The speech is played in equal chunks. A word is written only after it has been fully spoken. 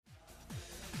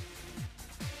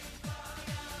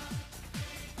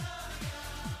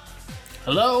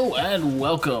Hello and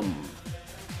welcome.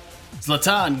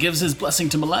 Zlatan gives his blessing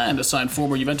to Milan to sign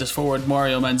former Juventus forward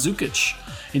Mario Mandzukic.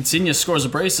 Insigne scores a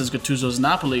brace as Gattuso's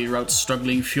Napoli routs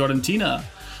struggling Fiorentina.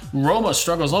 Roma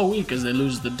struggles all week as they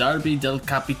lose the Derby del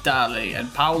Capitale,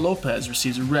 and Paolo Lopez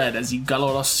receives a red as the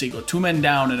Giallorossi go two men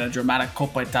down in a dramatic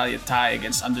Coppa Italia tie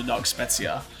against underdog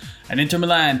Spezia. And Inter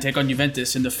Milan take on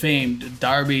Juventus in the famed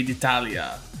Derby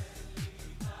d'Italia.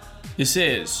 This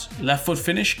is Left Foot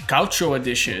Finish Calcio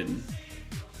Edition.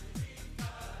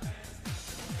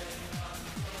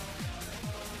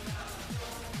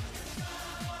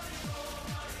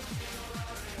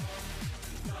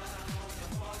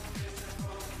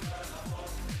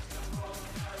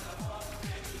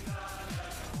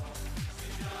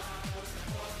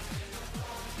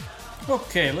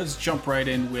 Okay, let's jump right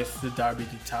in with the Derby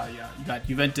d'Italia. You got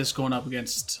Juventus going up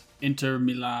against Inter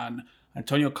Milan.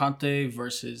 Antonio Conte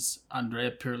versus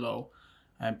Andrea Pirlo.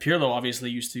 And Pirlo obviously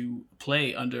used to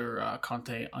play under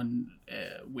Conte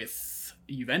with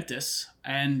Juventus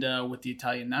and with the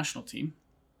Italian national team.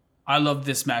 I love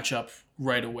this matchup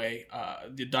right away.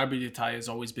 The Derby d'Italia has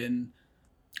always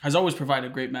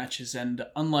provided great matches, and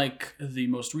unlike the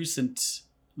most recent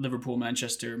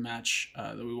Liverpool-Manchester match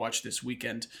that we watched this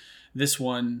weekend, this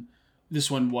one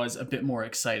was a bit more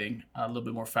exciting, a little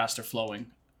bit more faster flowing.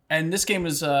 And this game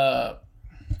is a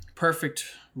perfect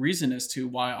reason as to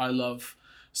why I love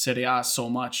Seria A so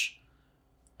much.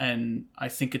 And I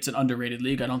think it's an underrated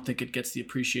league. I don't think it gets the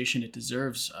appreciation it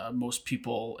deserves. Most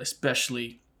people,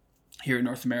 especially here in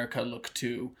North America, look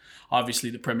to, obviously,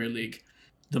 the Premier League,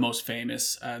 the most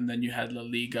famous. And then you had La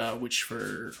Liga, which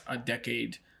for a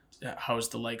decade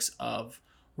housed the likes of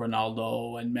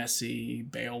Ronaldo and Messi.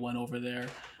 Bale went over there.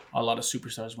 A lot of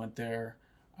superstars went there.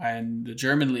 And the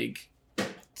German league,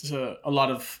 to a lot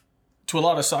of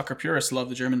soccer purists, love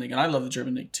the German league, and I love the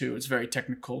German league too. It's very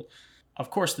technical. Of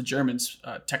course, the Germans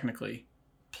technically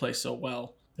play so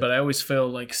well, but I always feel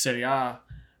like Serie A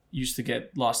used to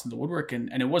get lost in the woodwork,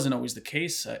 and it wasn't always the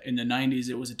case. In the 90s,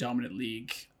 it was a dominant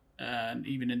league, and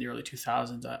even in the early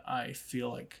 2000s, I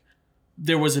feel like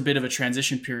there was a bit of a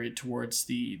transition period towards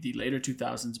the later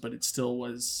 2000s, but it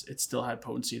still had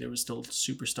potency. There was still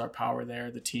superstar power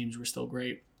there. The teams were still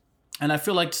great. And I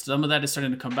feel like some of that is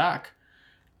starting to come back.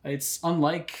 It's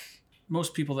unlike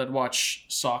most people that watch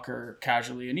soccer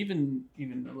casually, and even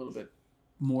a little bit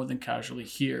more than casually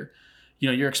here.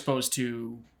 You're exposed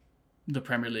to the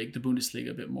Premier League, the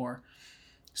Bundesliga a bit more.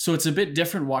 So it's a bit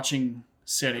different watching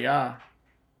Serie A,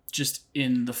 just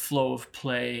in the flow of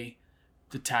play,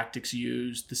 the tactics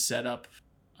used, the setup.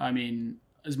 I mean,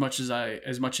 as much as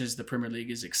the Premier League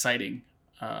is exciting,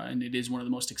 and it is one of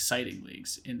the most exciting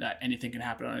leagues in that anything can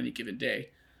happen on any given day,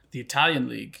 the Italian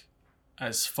league,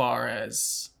 as far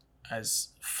as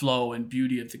flow and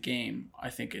beauty of the game, I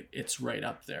think it's right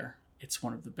up there. It's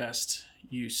one of the best.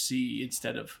 You see,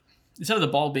 instead of the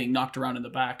ball being knocked around in the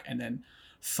back and then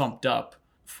thumped up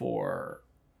for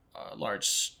a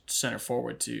large center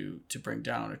forward to bring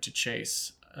down or to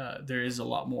chase, there is a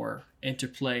lot more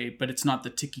interplay, but it's not the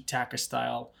tiki-taka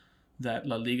style that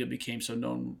La Liga became so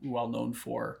well known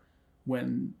for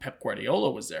when Pep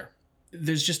Guardiola was there.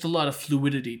 There's just a lot of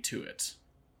fluidity to it.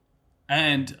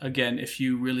 And again, if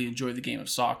you really enjoy the game of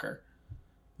soccer,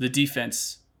 the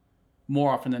defense,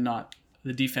 more often than not,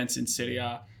 the defense in Serie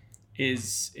A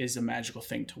is a magical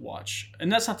thing to watch.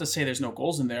 And that's not to say there's no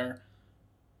goals in there.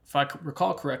 If I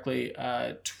recall correctly,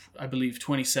 I believe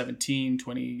 2017,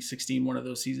 2016, one of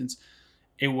those seasons,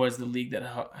 it was the league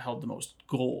that held the most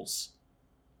goals,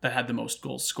 that had the most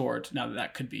goals scored. Now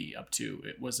that could be up to,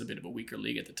 it was a bit of a weaker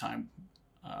league at the time.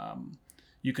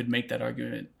 You could make that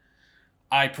argument.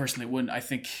 I personally wouldn't. I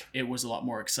think it was a lot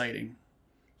more exciting.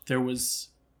 There was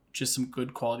just some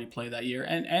good quality play that year,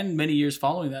 and many years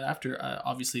following that after.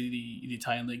 Obviously, the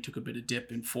Italian league took a bit of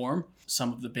dip in form.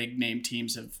 Some of the big name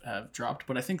teams have dropped,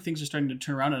 but I think things are starting to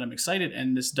turn around, and I'm excited.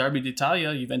 And this Derby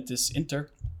d'Italia, Juventus-Inter,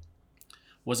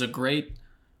 was a great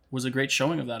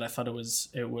showing of that. I thought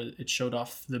it showed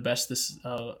off the best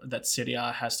that Serie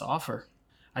A has to offer.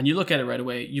 And you look at it right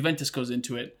away, Juventus goes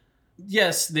into it.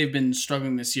 Yes, they've been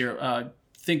struggling this year.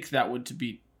 Think that would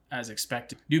be as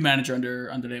expected. New manager under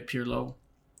Andrea Pirlo.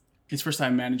 His first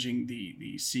time managing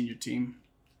the senior team.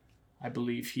 I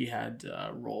believe he had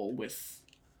a role with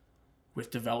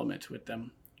development with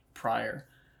them prior.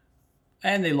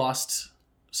 And they lost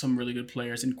some really good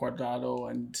players in Cuadrado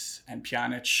and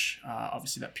Pjanic.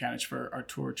 Obviously that Pjanic for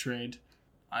Artur trade.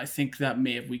 I think that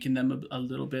may have weakened them a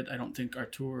little bit. I don't think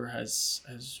Artur has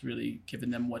really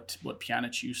given them what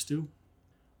Pjanic used to.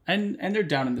 And they're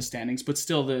down in the standings, but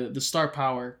still the star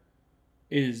power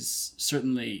is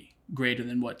certainly greater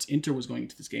than what Inter was going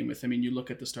into this game with. I mean, you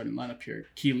look at the starting lineup here.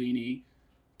 Chiellini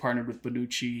partnered with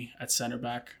Bonucci at center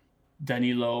back.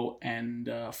 Danilo and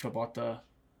Frabotta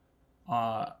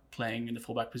playing in the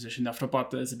fullback position. Now,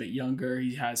 Frabotta is a bit younger.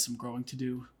 He has some growing to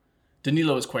do.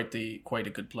 Danilo is quite a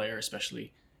good player,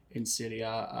 especially in Seria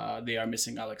A. They are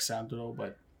missing Alexandro,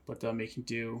 but they're making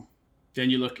do. Then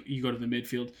you go to the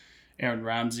midfield. Aaron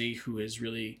Ramsey, who has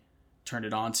really turned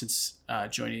it on since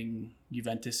joining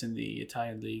Juventus in the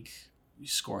Italian league,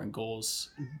 scoring goals,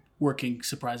 working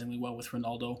surprisingly well with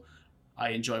Ronaldo.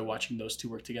 I enjoy watching those two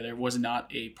work together. It was not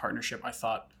a partnership I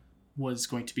thought was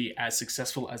going to be as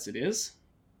successful as it is.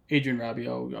 Adrian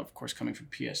Rabiot, of course, coming from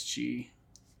PSG.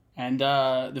 And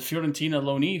the Fiorentina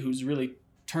loanee, who's really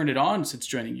turned it on since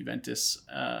joining Juventus,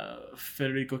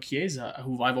 Federico Chiesa,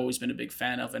 who I've always been a big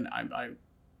fan of, and I'm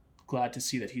glad to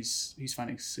see that he's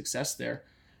finding success there.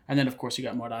 And then, of course, you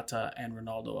got Morata and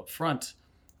Ronaldo up front.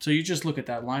 So you just look at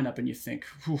that lineup and you think,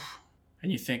 whew,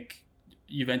 and you think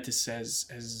Juventus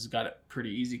has got it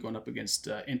pretty easy going up against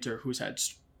Inter, who's had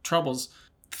troubles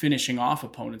finishing off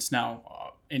opponents.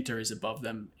 Now, Inter is above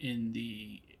them in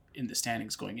the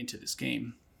standings going into this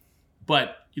game.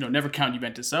 But, never count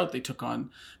Juventus out. They took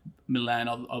on Milan,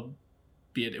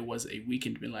 albeit it was a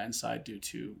weakened Milan side due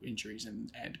to injuries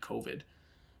and COVID.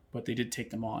 But they did take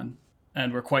them on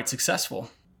and were quite successful.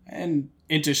 And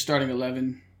Inter's starting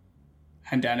 11,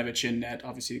 Handanovic in net,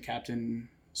 obviously the captain,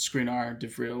 Skriniar, De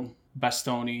Vrij,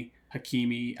 Bastoni,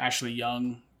 Hakimi, Ashley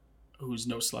Young, who's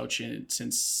no slouch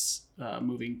since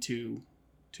moving to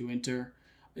Inter.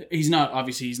 He's not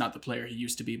the player he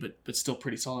used to be, but still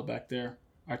pretty solid back there.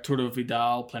 Arturo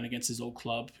Vidal playing against his old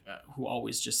club, who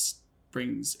always just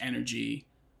brings energy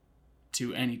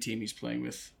to any team he's playing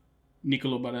with.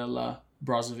 Nicolo Barella,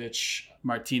 Brozovic,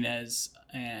 Martinez,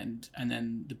 and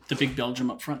then the big Belgium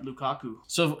up front, Lukaku.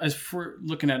 So as for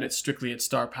looking at it strictly at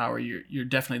star power, you're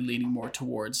definitely leaning more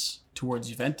towards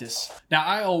Juventus. Now,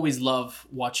 I always love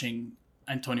watching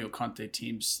Antonio Conte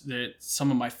teams. They're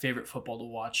some of my favorite football to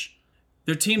watch.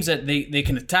 They're teams that they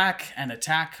can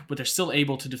attack, but they're still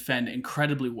able to defend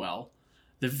incredibly well.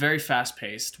 They're very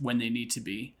fast-paced when they need to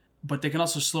be, but they can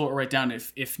also slow it right down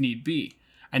if need be.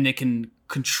 And they can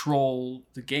control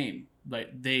the game.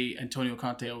 Like Antonio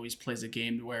Conte always plays a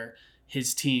game where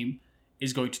his team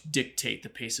is going to dictate the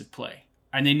pace of play.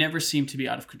 And they never seem to be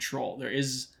out of control.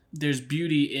 There's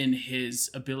beauty in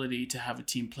his ability to have a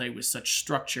team play with such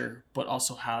structure, but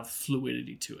also have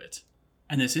fluidity to it.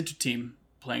 And this Inter team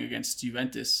playing against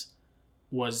Juventus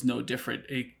was no different.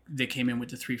 They came in with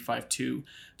the 3-5-2.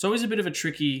 It's always a bit of a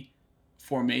tricky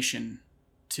formation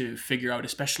to figure out,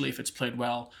 especially if it's played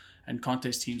well. And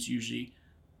Conte's teams usually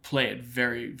play it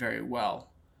very, very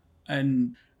well.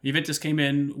 And Juventus came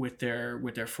in with their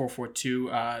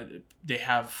 4-4-2. They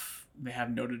have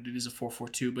noted it is a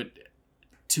 4-4-2, but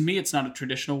to me, it's not a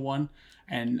traditional one.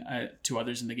 And to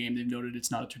others in the game, they've noted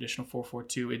it's not a traditional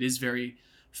 4-4-2. It is very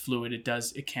fluid.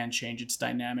 It can change. It's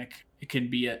dynamic. It can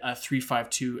be a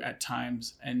 3-5-2 at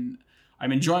times. And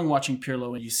I'm enjoying watching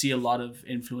Pirlo, and you see a lot of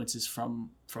influences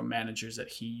from managers that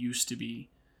he used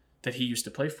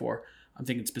to play for. I'm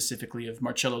thinking specifically of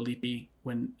Marcello Lippi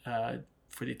when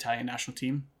for the Italian national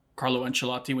team, Carlo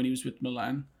Ancelotti when he was with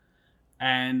Milan,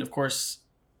 and of course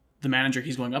the manager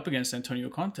he's going up against, Antonio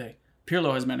Conte.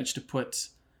 Pirlo has managed to put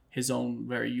his own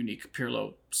very unique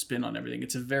Pirlo spin on everything.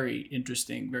 It's a very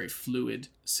interesting, very fluid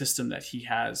system that he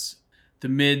has. The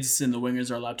mids and the wingers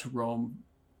are allowed to roam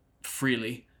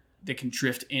freely. They can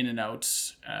drift in and out.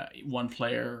 One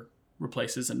player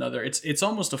replaces another. It's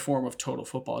almost a form of total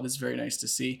football. It is very nice to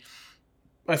see.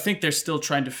 I think they're still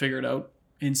trying to figure it out.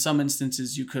 In some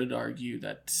instances, you could argue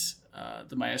that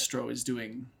the maestro is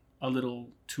doing a little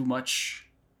too much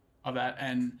of that,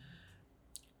 and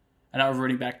now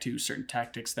reverting back to certain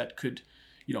tactics that could,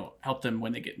 help them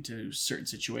when they get into certain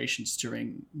situations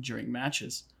during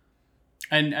matches.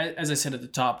 And as I said at the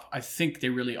top, I think they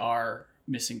really are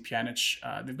missing Pjanic.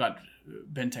 They've got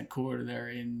Bentancur there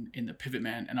in the pivot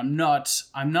man, and I'm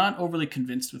not overly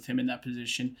convinced with him in that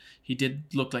position. He did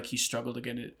look like he struggled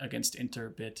against Inter a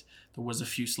bit. There was a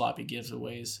few sloppy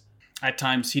giveaways. At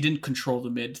times, he didn't control the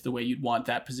mid the way you'd want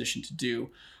that position to do.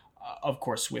 Of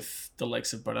course, with the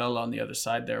likes of Barella on the other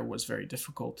side there was very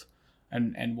difficult,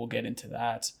 and we'll get into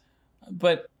that.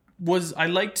 But I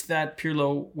liked that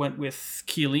Pirlo went with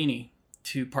Chiellini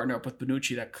to partner up with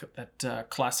Bonucci, that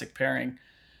classic pairing.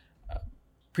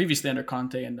 Previously under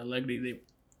Conte and Allegri,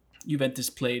 Juventus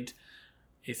played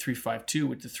a 3-5-2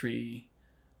 with the three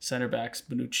center backs,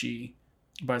 Bonucci,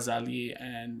 Barzagli,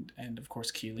 and of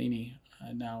course Chiellini.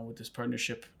 Now with this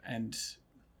partnership, and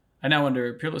now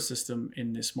under Pirlo's system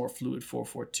in this more fluid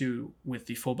 4-4-2 with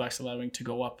the fullbacks allowing to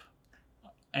go up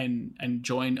and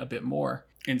join a bit more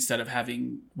instead of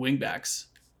having wingbacks.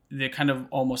 They kind of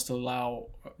almost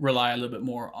rely a little bit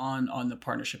more on the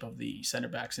partnership of the center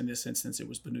backs. In this instance, it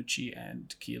was Bonucci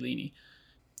and Chiellini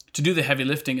to do the heavy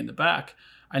lifting in the back.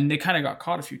 And they kind of got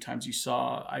caught a few times. You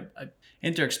saw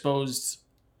Inter exposed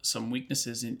some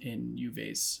weaknesses in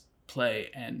Juve's play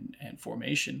and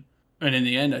formation. And in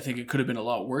the end, I think it could have been a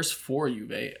lot worse for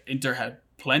Juve. Inter had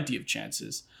plenty of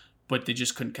chances, but they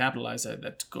just couldn't capitalize.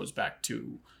 That goes back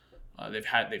to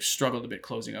they've struggled a bit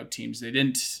closing out teams. They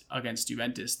didn't against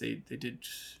Juventus. They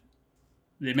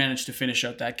managed to finish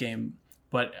out that game,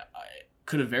 but it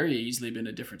could have very easily been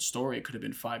a different story. It could have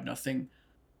been 5-0,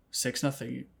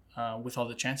 6-0 with all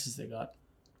the chances they got.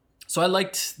 So I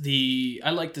liked the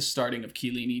starting of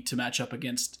Chiellini to match up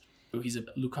against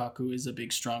Lukaku is a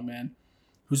big strong man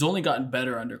who's only gotten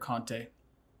better under Conte.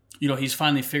 He's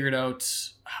finally figured out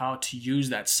how to use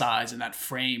that size and that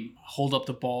frame, hold up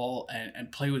the ball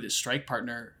and play with his strike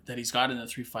partner that he's got in the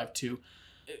 3-5-2.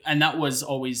 And that was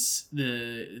always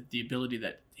the ability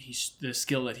the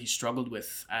skill that he struggled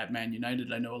with at Man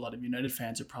United. I know a lot of United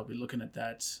fans are probably looking at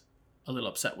that a little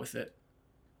upset with it.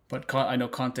 But I know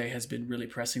Conte has been really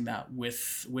pressing that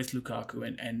with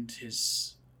Lukaku and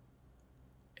his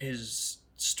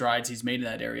strides he's made in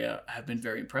that area have been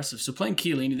very impressive. So playing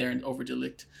Chiellini there and over de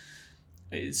Ligt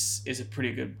is a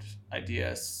pretty good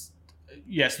idea.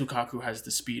 Yes, Lukaku has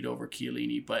the speed over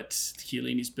Chiellini, but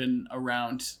Chiellini's been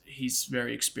around. He's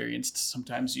very experienced.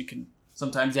 Sometimes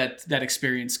that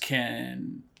experience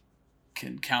can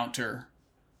counter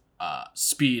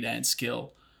speed and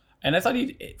skill. And I thought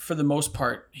for the most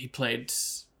part, he played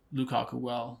Lukaku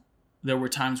well. There were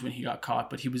times when he got caught,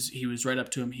 but he was right up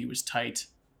to him. He was tight.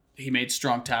 He made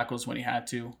strong tackles when he had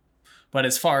to. But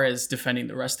as far as defending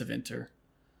the rest of Inter,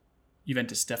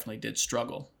 Juventus definitely did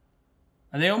struggle.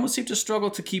 And they almost seem to struggle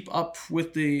to keep up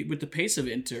with the pace of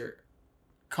Inter.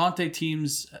 Conte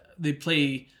teams,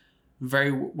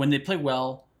 when they play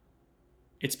well,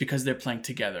 it's because they're playing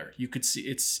together. You could see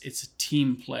it's a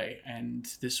team play, and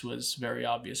this was very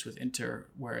obvious with Inter,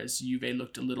 whereas Juve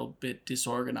looked a little bit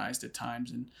disorganized at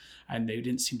times, and they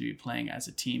didn't seem to be playing as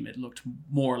a team. It looked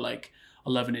more like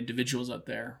 11 individuals out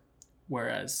there,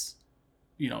 whereas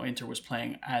Inter was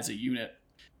playing as a unit,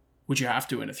 which you have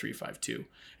to in a 3-5-2.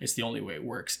 It's the only way it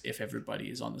works if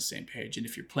everybody is on the same page and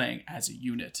if you're playing as a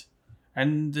unit.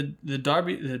 And the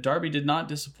derby did not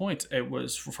disappoint. It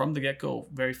was from the get-go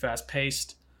very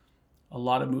fast-paced, a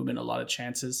lot of movement, a lot of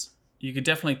chances. You could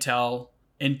definitely tell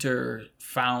Inter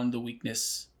found the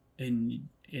weakness in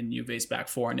Juve's back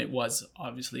four, and it was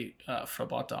obviously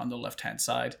Frabotta on the left-hand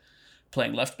side,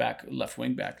 playing left back, left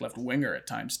wing back, left winger at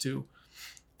times too.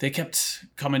 They kept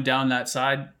coming down that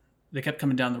side. They kept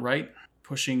coming down the right,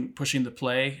 pushing the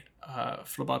play.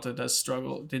 Frabotta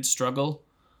did struggle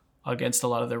against a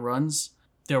lot of their runs.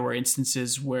 There were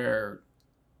instances where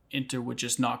Inter would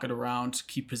just knock it around,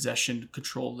 keep possession,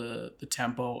 control the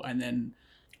tempo, and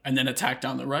then attack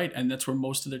down the right. And that's where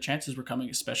most of their chances were coming,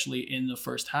 especially in the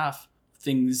first half.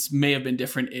 Things may have been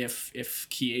different if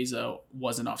Chiesa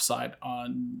wasn't offside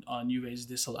on Juve's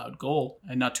disallowed goal.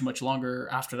 And not too much longer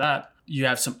after that, you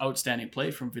have some outstanding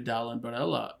play from Vidal and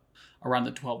Barella around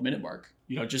the 12-minute mark.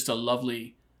 Just a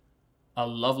lovely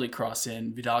cross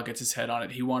in. Vidal gets his head on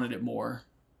it. He wanted it more.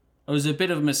 It was a bit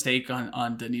of a mistake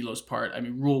on Danilo's part. I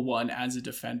mean, rule one, as a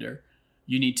defender,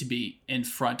 you need to be in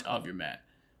front of your man.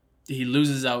 He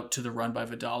loses out to the run by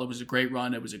Vidal. It was a great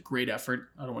run. It was a great effort.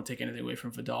 I don't want to take anything away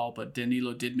from Vidal, but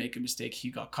Danilo did make a mistake. He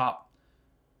got caught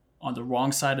on the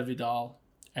wrong side of Vidal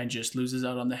and just loses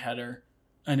out on the header.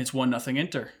 And it's 1-0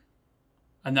 Inter.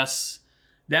 And that's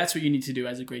what you need to do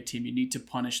as a great team. You need to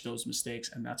punish those mistakes,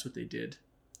 and that's what they did.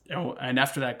 And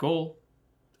after that goal,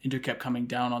 Inter kept coming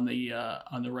down on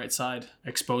the right side,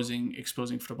 exposing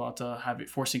Frabotta,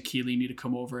 forcing Chiellini to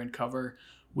come over and cover,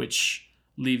 which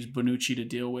leaves Bonucci to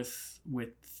deal with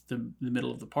the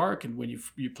middle of the park. And when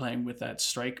you're playing with a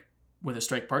strike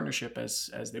partnership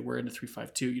as they were in the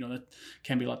 3-5-2, that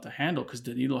can be a lot to handle because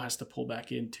Danilo has to pull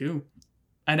back in too.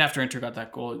 And after Inter got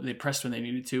that goal, they pressed when they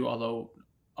needed to, although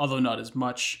not as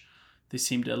much. They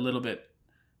seemed a little bit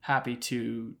happy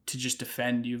to just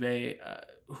defend Juve,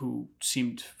 who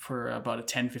seemed for about a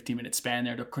 10-15 minute span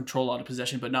there to control a lot of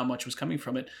possession, but not much was coming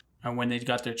from it. And when they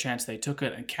got their chance, they took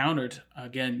it and countered,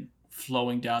 again,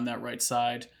 flowing down that right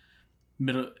side,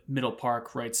 middle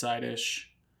park, right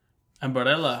side-ish. And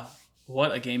Barella,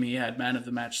 what a game he had, man of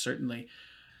the match, certainly.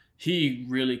 He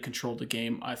really controlled the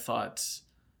game. I thought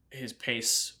his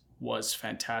pace was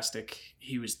fantastic.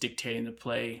 He was dictating the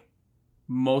play.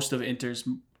 Most of Inter's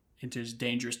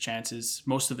dangerous chances,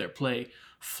 most of their play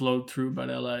flowed through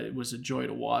Barella. It was a joy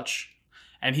to watch.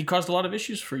 And he caused a lot of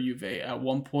issues for Juve. At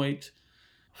one point,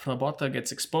 Frabotta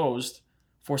gets exposed,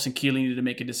 forcing Chiellini to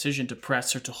make a decision to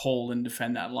press or to hold and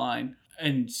defend that line.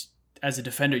 And as a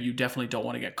defender, you definitely don't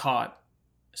want to get caught,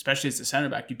 especially as a center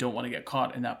back. You don't want to get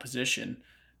caught in that position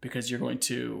because you're going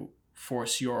to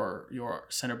force your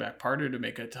center back partner to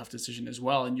make a tough decision as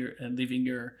well, and leaving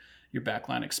your back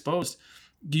line exposed.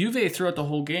 Juve throughout the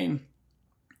whole game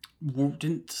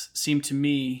didn't seem to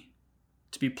me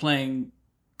to be playing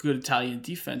good Italian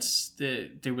defense.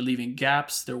 They were leaving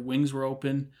gaps. Their wings were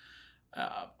open.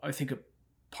 I think a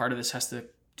part of this has to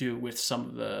do with some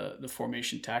of the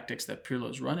formation tactics that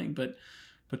Pirlo's running, but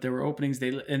there were openings.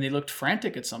 They looked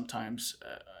frantic at sometimes,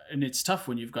 and it's tough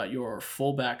when you've got your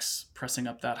fullbacks pressing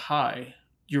up that high.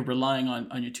 You're relying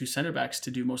on your two center backs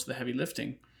to do most of the heavy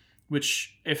lifting,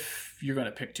 which if you're going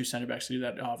to pick two center backs to do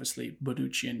that, obviously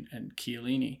Bonucci and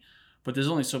Chiellini, but there's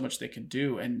only so much they can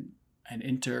do, and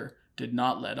Inter did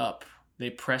not let up. They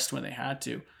pressed when they had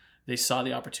to. They saw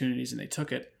the opportunities and they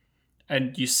took it.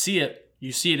 And you see it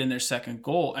in their second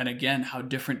goal. And again, how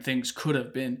different things could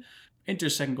have been.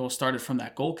 Inter's second goal started from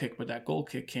that goal kick, but that goal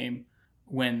kick came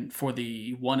when, for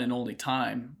the one and only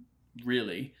time,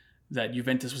 really, that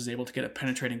Juventus was able to get a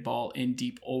penetrating ball in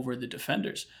deep over the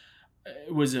defenders.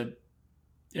 It was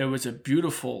a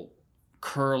beautiful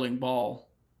curling ball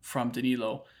from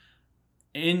Danilo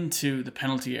into the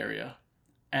penalty area.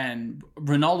 And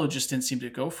Ronaldo just didn't seem to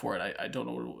go for it. I don't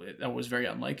know. That was very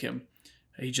unlike him.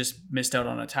 He just missed out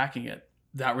on attacking it.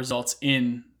 That results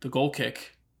in the goal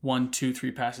kick 1, 2,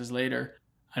 3 passes later.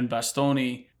 And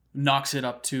Bastoni knocks it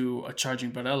up to a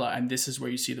charging Barella. And this is where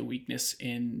you see the weakness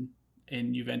in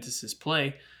Juventus's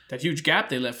play. That huge gap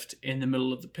they left in the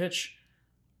middle of the pitch.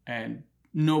 And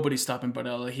nobody stopping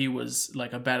Barella. He was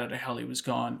like a bat out of hell. He was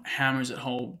gone. Hammers it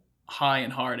home high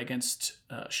and hard against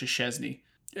Szczesny.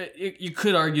 You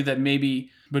could argue that maybe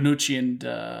Bonucci and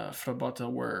Frabotta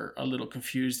were a little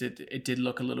confused. It did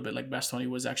look a little bit like Bastoni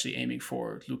was actually aiming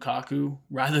for Lukaku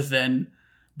rather than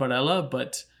Barella,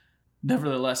 but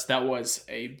nevertheless, that was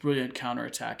a brilliant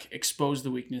counterattack, exposed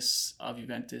the weakness of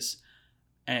Juventus,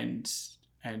 and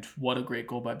what a great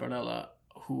goal by Barella,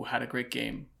 who had a great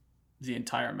game the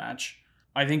entire match.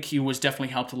 I think he was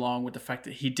definitely helped along with the fact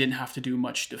that he didn't have to do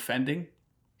much defending.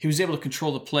 He was able to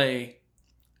control the play.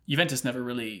 Juventus never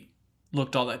really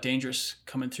looked all that dangerous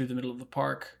coming through the middle of the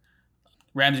park.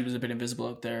 Ramsey was a bit invisible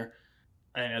out there,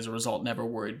 and as a result, never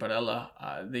worried Barella.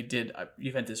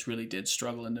 Juventus really did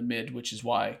struggle in the mid, which is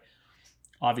why,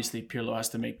 obviously, Pirlo has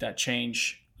to make that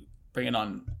change, bringing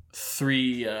on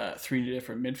three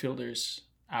different midfielders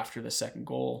after the second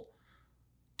goal,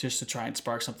 just to try and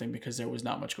spark something because there was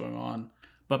not much going on.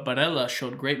 But Barella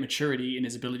showed great maturity in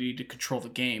his ability to control the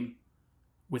game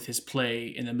with his play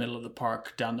in the middle of the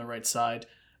park down the right side.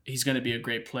 He's going to be a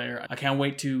great player. I can't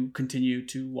wait to continue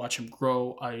to watch him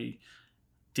grow. I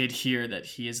did hear that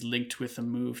he is linked with a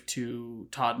move to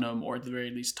Tottenham, or at the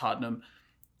very least Tottenham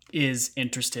is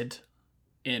interested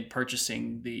in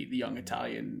purchasing the young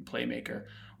Italian playmaker,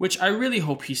 which I really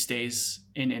hope he stays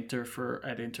at Inter for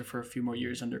a few more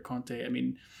years under Conte. I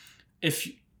mean, if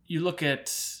you look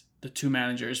at the two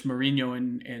managers, Mourinho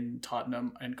in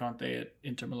Tottenham and Conte at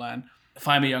Inter Milan, if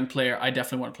I'm a young player, I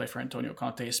definitely want to play for Antonio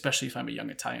Conte, especially if I'm a young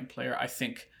Italian player. I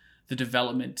think the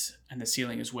development and the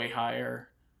ceiling is way higher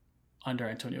under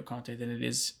Antonio Conte than it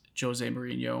is Jose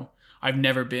Mourinho. I've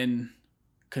never been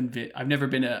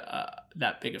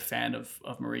that big a fan of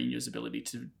Mourinho's ability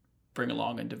to bring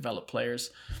along and develop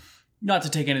players. Not to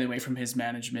take anything away from his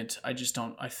management, I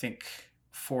think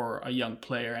for a young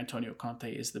player, Antonio Conte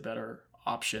is the better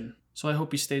option. So I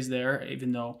hope he stays there,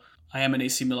 even though I am an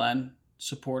AC Milan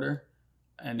supporter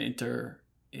and Inter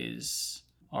is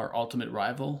our ultimate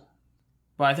rival.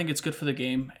 But I think it's good for the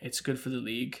game. It's good for the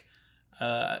league.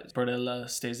 Barella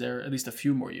stays there at least a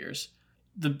few more years.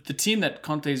 The team that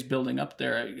Conte is building up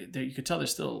there, you could tell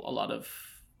there's still a lot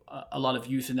of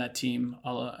youth in that team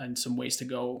and some ways to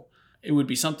go. It would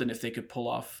be something if they could pull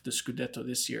off the Scudetto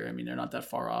this year. I mean, they're not that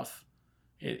far off.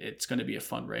 It's going to be a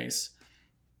fun race.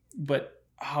 But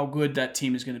how good that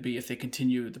team is going to be if they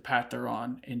continue the path they're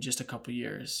on in just a couple of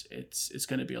years, it's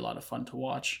going to be a lot of fun to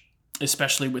watch,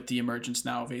 especially with the emergence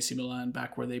now of AC Milan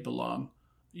back where they belong.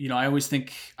 You know, I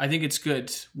think it's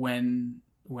good when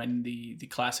the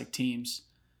classic teams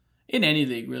in any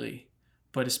league really,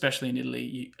 but especially in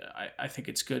Italy, I think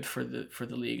it's good for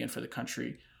the league and for the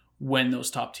country when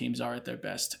those top teams are at their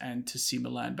best, and to see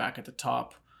Milan back at the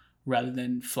top rather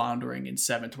than floundering in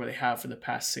seventh where they have for the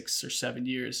past 6 or 7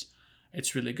 years.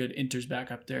 It's really good. Inter's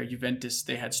back up there. Juventus,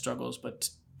 they had struggles, but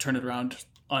turn it around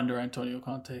under Antonio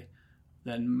Conte.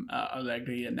 Then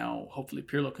Allegri, and now hopefully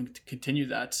Pirlo can continue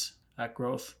that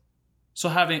growth. So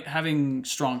having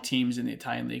strong teams in the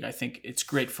Italian league, I think it's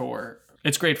great for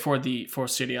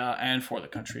Serie A and for the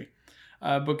country.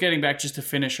 But getting back just to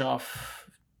finish off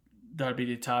Derby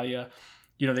d'Italia,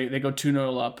 they go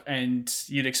 2-0 up, and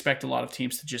you'd expect a lot of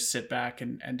teams to just sit back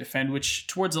and defend, which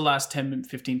towards the last 10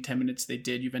 minutes they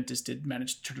did. Juventus did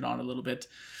manage to turn it on a little bit.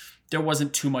 There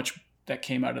wasn't too much that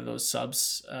came out of those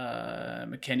subs.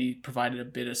 McKennie provided a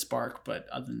bit of spark, but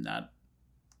other than that,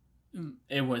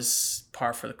 it was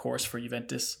par for the course for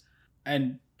Juventus.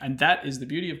 And that is the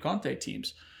beauty of Conte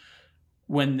teams.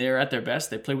 When they're at their best,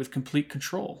 they play with complete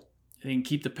control. They can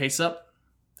keep the pace up,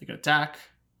 they can attack,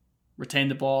 retain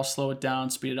the ball, slow it down,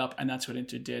 speed it up, and that's what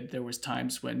Inter did. There was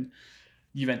times when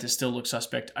Juventus still looked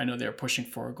suspect. I know they were pushing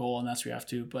for a goal, and that's what we have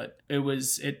to, but it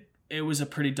was a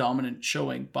pretty dominant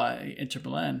showing by Inter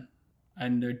Milan.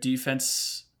 And their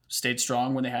defense stayed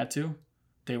strong when they had to.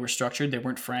 They were structured. They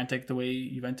weren't frantic the way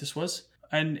Juventus was.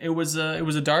 And it was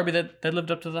a derby that lived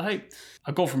up to the hype.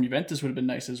 A goal from Juventus would have been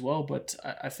nice as well, but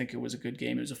I think it was a good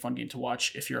game. It was a fun game to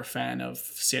watch. If you're a fan of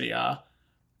Serie A,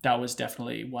 that was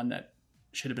definitely one that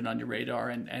should have been on your radar,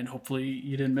 and hopefully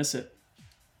you didn't miss it.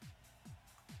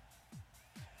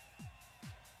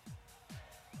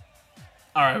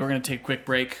 All right, we're going to take a quick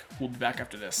break. We'll be back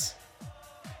after this.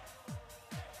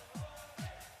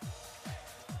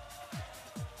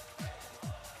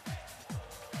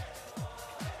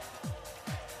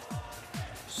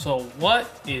 So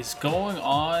what is going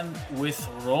on with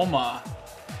Roma?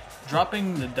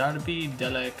 Dropping the Derby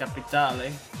della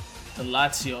Capitale to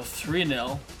Lazio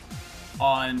 3-0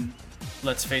 on,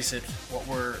 let's face it, what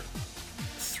were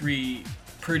 3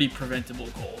 pretty preventable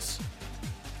goals.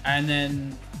 And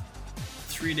then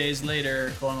 3 days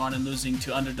later, going on and losing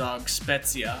to underdog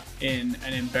Spezia in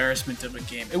an embarrassment of a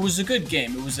game. It was a good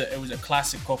game. It was a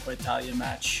classic Coppa Italia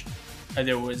match.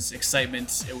 There was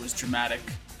excitement. It was dramatic.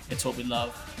 It's what we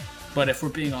love. But if we're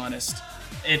being honest,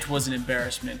 it was an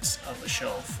embarrassment of a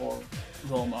show for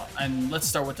Roma. And let's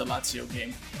start with the Lazio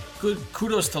game. Good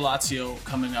kudos to Lazio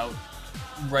coming out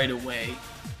right away.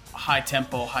 High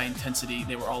tempo, high intensity.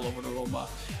 They were all over the Roma.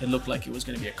 It looked like it was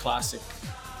going to be a classic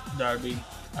derby.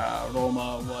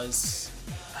 Roma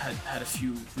had a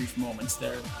few brief moments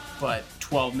there, but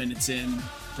 12 minutes in,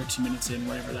 13 minutes in,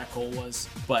 whatever that goal was.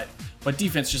 But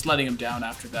defense just letting them down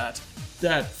after that.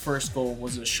 That first goal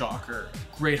was a shocker.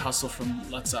 Great hustle from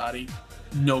Lazzari.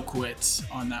 No quit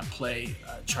on that play,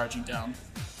 charging down.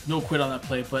 No quit on that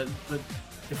play, but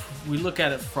if we look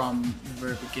at it from the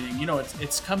very beginning,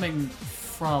 it's coming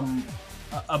from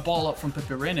a ball up from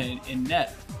Pepe Reina in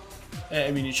net.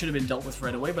 I mean, it should have been dealt with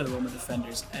right away by the Roma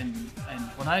defenders. And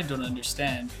what I don't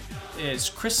understand is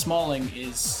Chris Smalling,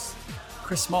 a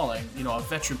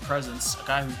veteran presence, a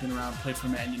guy who's been around, played for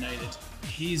Man United.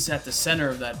 He's at the center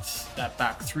of that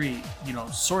back three,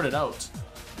 sorted out.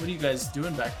 What are you guys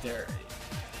doing back there?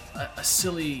 A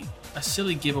silly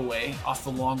giveaway off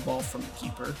the long ball from the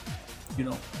keeper.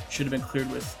 Should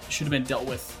have been dealt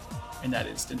with in that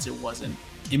instance. It wasn't.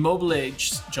 Immobile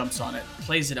jumps on it,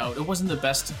 plays it out. It wasn't the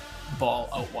best ball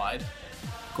out wide.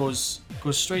 Goes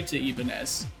straight to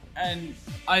Ibanez. And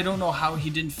I don't know how he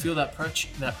didn't feel that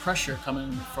pressure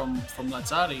coming from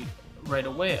Lazzari right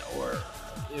away, or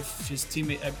if his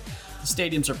teammate. The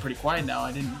stadiums are pretty quiet now.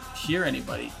 I didn't hear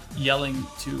anybody yelling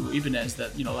to Ibanez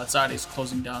that Lazzari is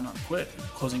closing down on him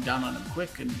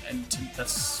quick, and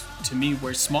that's to me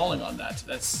where's Smalling on that.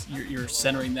 That's you're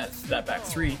centering that back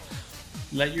three.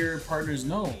 Let your partners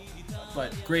know.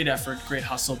 But great effort, great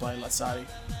hustle by Lazzari.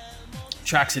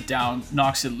 Tracks it down,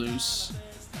 knocks it loose,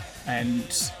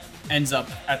 and ends up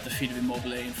at the feet of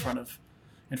Immobile in front of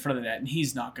the net, and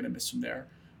he's not going to miss from there.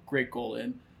 Great goal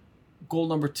in. Goal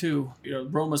number 2.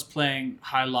 Roma's playing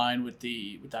high line with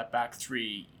that back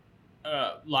three.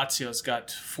 Lazio's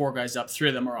got 4 guys up. 3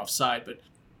 of them are offside, but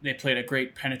they played a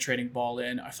great penetrating ball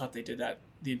in. I thought they did that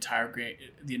the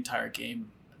entire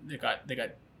game. They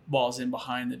got balls in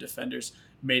behind the defenders,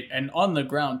 and on the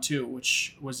ground too,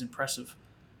 which was impressive.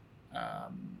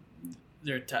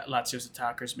 Lazio's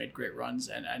attackers made great runs,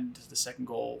 and the second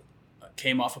goal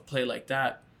came off a play like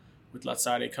that, with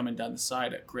Lazzari coming down the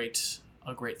side, a great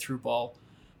through ball.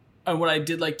 And what I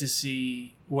liked to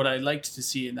see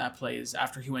in that play is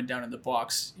after he went down in the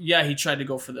box, he tried to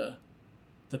go for the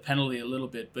penalty a little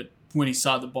bit, but when he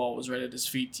saw the ball was right at his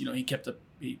feet,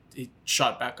 he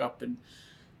shot back up and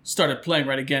started playing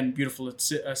right again. Beautiful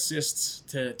assist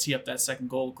to tee up that second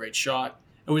goal. Great shot.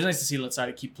 It was nice to see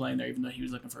Lazzari keep playing there, even though he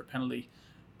was looking for a penalty.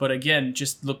 But again,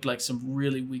 just looked like some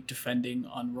really weak defending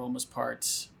on Roma's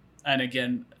part. And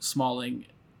again, Smalling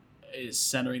is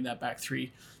centering that back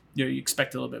three. You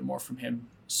expect a little bit more from him,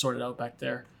 sorted out back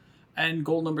there. And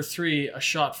goal number 3, a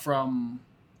shot from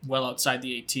well outside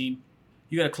the 18.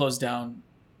 You got to close down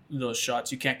those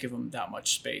shots. You can't give them that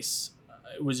much space.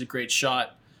 It was a great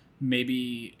shot.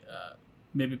 Maybe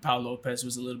Pau Lopez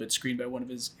was a little bit screened by one of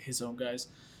his own guys,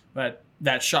 but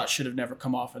that shot should have never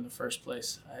come off in the first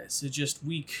place. So just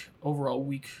overall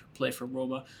weak play for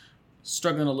Roma.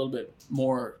 Struggling a little bit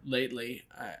more lately,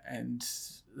 and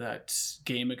that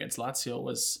game against Lazio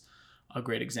was a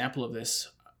great example of this.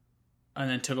 And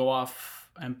then to go off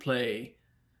and play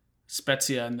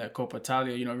Spezia in the Coppa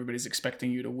Italia, everybody's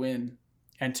expecting you to win.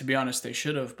 And to be honest, they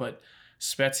should have, but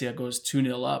Spezia goes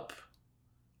 2-0 up.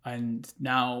 And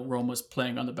now Roma's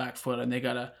playing on the back foot, and they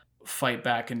got to fight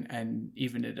back and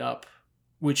even it up,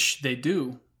 which they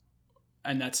do.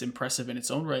 And that's impressive in its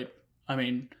own right. I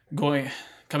mean,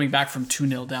 coming back from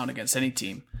 2-0 down against any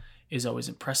team is always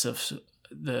impressive. So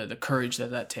the courage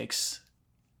that takes.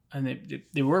 And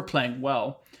they were playing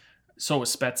well. So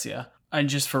was Spezia. And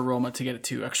just for Roma to get it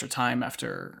to extra time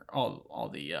after all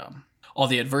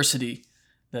the adversity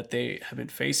that they have been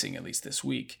facing, at least this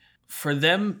week. For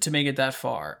them to make it that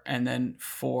far, and then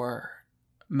for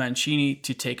Mancini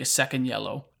to take a second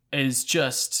yellow is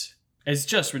just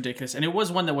ridiculous. And it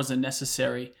was one that wasn't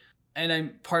necessary. And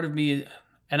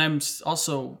I'm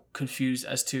also confused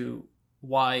as to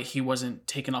why he wasn't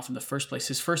taken off in the first place.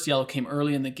 His first yellow came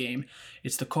early in the game.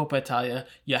 It's the Coppa Italia.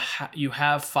 You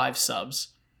have 5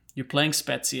 subs. You're playing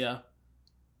Spezia.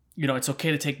 It's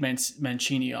okay to take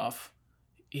Mancini off.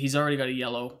 He's already got a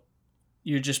yellow.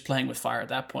 You're just playing with fire at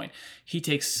that point. He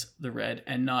takes the red,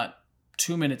 and not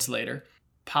 2 minutes later,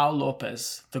 Pau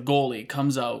Lopez, the goalie,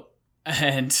 comes out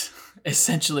and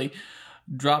essentially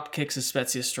drop kicks a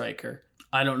Spezia striker.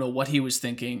 I don't know what he was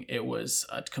thinking. It was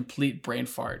a complete brain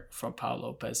fart from Pau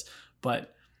Lopez.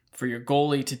 But for your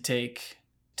goalie to take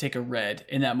a red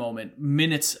in that moment,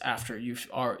 minutes after you've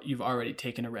already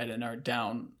taken a red and are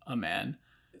down a man,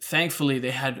 thankfully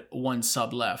they had one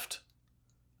sub left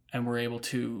and were able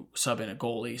to sub in a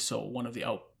goalie. So one of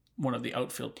the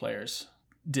outfield players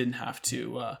didn't have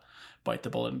to bite the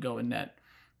bullet and go in net.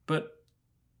 But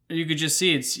you could just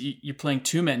see you're playing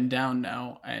 2 men down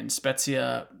now, and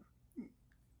Spezia,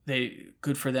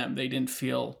 good for them. They didn't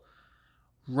feel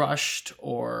rushed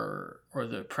or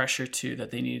the pressure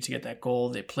that they needed to get that goal.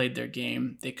 They played their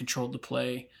game. They controlled the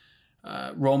play.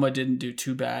 Roma didn't do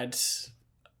too bad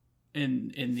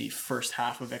in the first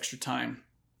half of extra time,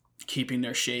 keeping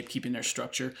their shape, keeping their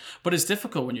structure. But it's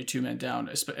difficult when you're 2 men down.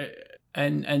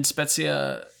 And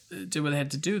Spezia did what they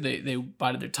had to do. They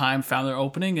bided their time, found their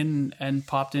opening, and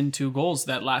popped in 2 goals.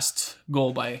 That last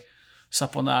goal by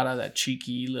Saponara, that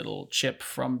cheeky little chip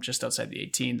from just outside the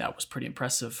 18, that was pretty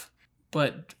impressive.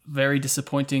 But very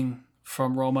disappointing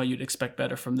from Roma. You'd expect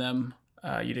better from them.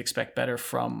 You'd expect better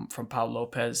from Pau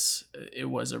Lopez. It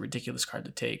was a ridiculous card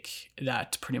to take.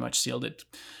 That pretty much sealed it.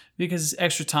 Because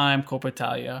extra time, Coppa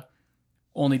Italia,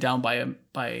 only down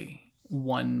by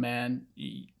 1 man.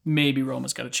 Maybe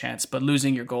Roma's got a chance, but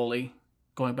losing your goalie,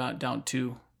 going back down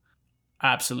 2,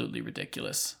 absolutely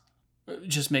ridiculous. It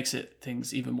just makes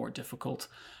things even more difficult.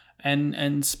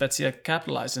 And Spezia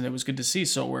capitalized, and it was good to see.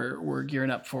 So we're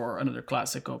gearing up for another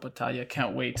classic Coppa Italia.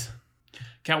 Can't wait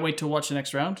to watch the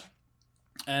next round.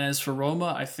 And as for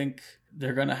Roma, I think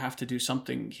they're going to have to do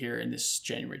something here in this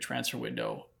January transfer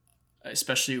window,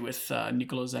 especially with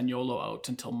Nicolo Zaniolo out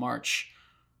until March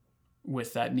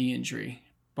with that knee injury.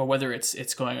 But whether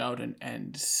it's going out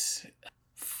and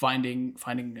finding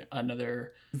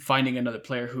another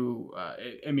player who,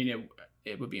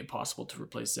 it would be impossible to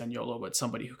replace Zaniolo, but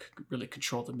somebody who could really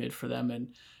control the mid for them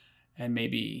and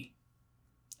maybe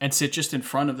sit just in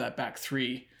front of that back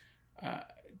 3,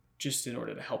 just in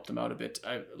order to help them out a bit.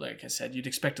 Like I said, you'd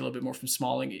expect a little bit more from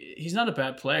Smalling. He's not a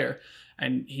bad player,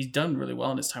 and he's done really well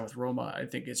in his time with Roma. I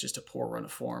think it's just a poor run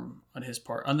of form on his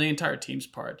part, on the entire team's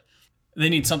part. They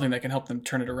need something that can help them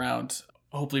turn it around,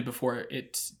 hopefully before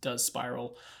it does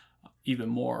spiral even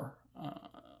more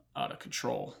out of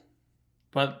control.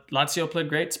 But Lazio played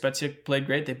great. Spezia played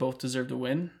great. They both deserved a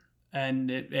win,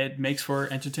 and it makes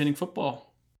for entertaining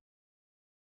football.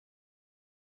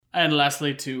 And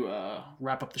lastly, to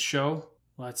wrap up the show,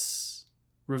 let's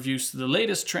review the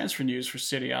latest transfer news for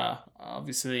Seria A.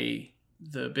 Obviously,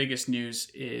 the biggest news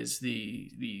is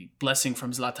the blessing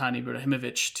from Zlatan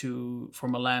Ibrahimovic for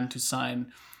Milan to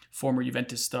sign former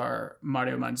Juventus star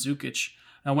Mario Mandzukic.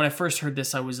 Now, when I first heard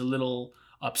this, I was a little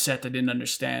upset. I didn't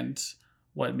understand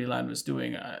what Milan was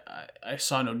doing. I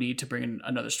saw no need to bring in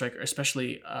another striker,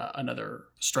 especially another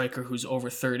striker who's over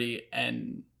 30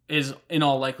 and is in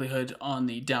all likelihood on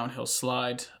the downhill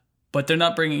slide. But they're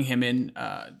not bringing him in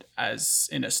as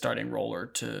in a starting role or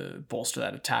to bolster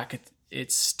that attack.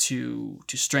 it's to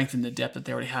strengthen the depth that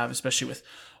they already have, especially with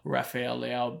Rafael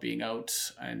Leao being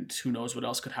out, and who knows what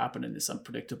else could happen in this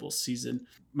unpredictable season.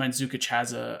 Mandzukic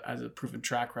has a proven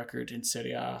track record in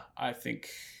Serie A. I think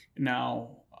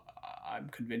now I'm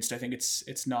convinced. I think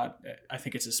it's not. I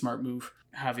think it's a smart move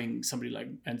having somebody like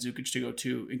Mandzukic to go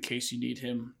to in case you need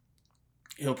him.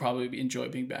 He'll probably enjoy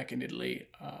being back in Italy.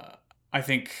 I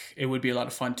think it would be a lot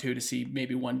of fun too to see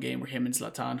maybe one game where him and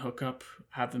Zlatan hook up,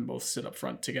 have them both sit up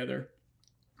front together.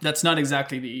 That's not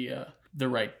exactly the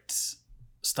right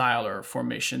style or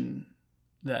formation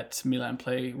that Milan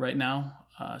play right now.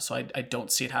 So I don't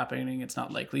see it happening. It's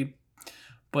not likely,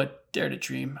 but dare to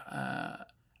dream.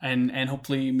 And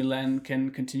hopefully Milan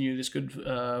can continue this good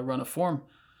run of form.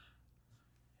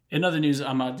 In other news,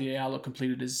 Amad Diallo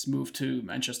completed his move to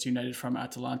Manchester United from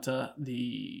Atalanta.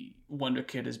 The wonder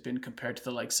kid has been compared to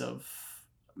the likes of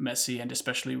Messi and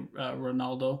especially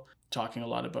Ronaldo, talking a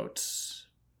lot about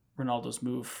Ronaldo's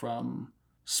move from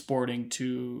Sporting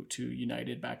to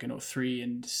United back in 2003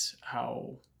 and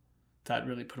how that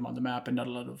really put him on the map. And not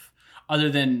a lot of, other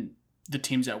than the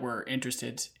teams that were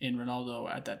interested in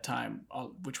Ronaldo at that time,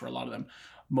 which were a lot of them,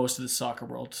 most of the soccer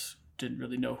world didn't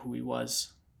really know who he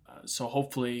was. So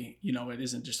hopefully, it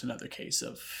isn't just another case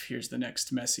of here's the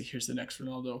next Messi, here's the next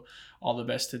Ronaldo. All the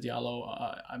best to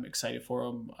Diallo. I'm excited for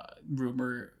him.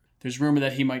 There's rumor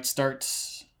that he might start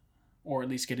or at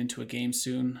least get into a game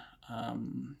soon.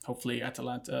 Hopefully,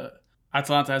 Atalanta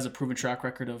has a proven track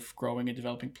record of growing and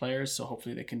developing players, so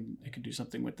hopefully they can do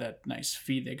something with that nice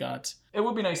fee they got. It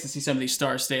would be nice to see some of these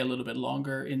stars stay a little bit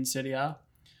longer in Serie A,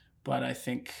 but I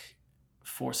think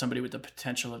for somebody with the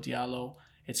potential of Diallo,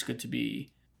 it's good to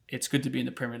be in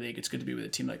the Premier League. It's good to be with a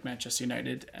team like Manchester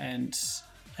United, and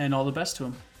all the best to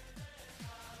him.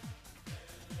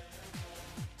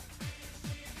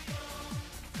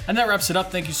 And that wraps it up.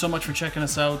 Thank you so much for checking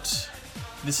us out.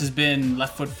 This has been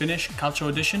Left Foot Finish Calcio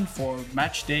Edition for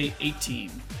Matchday 18.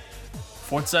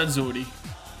 Forza Azzurri.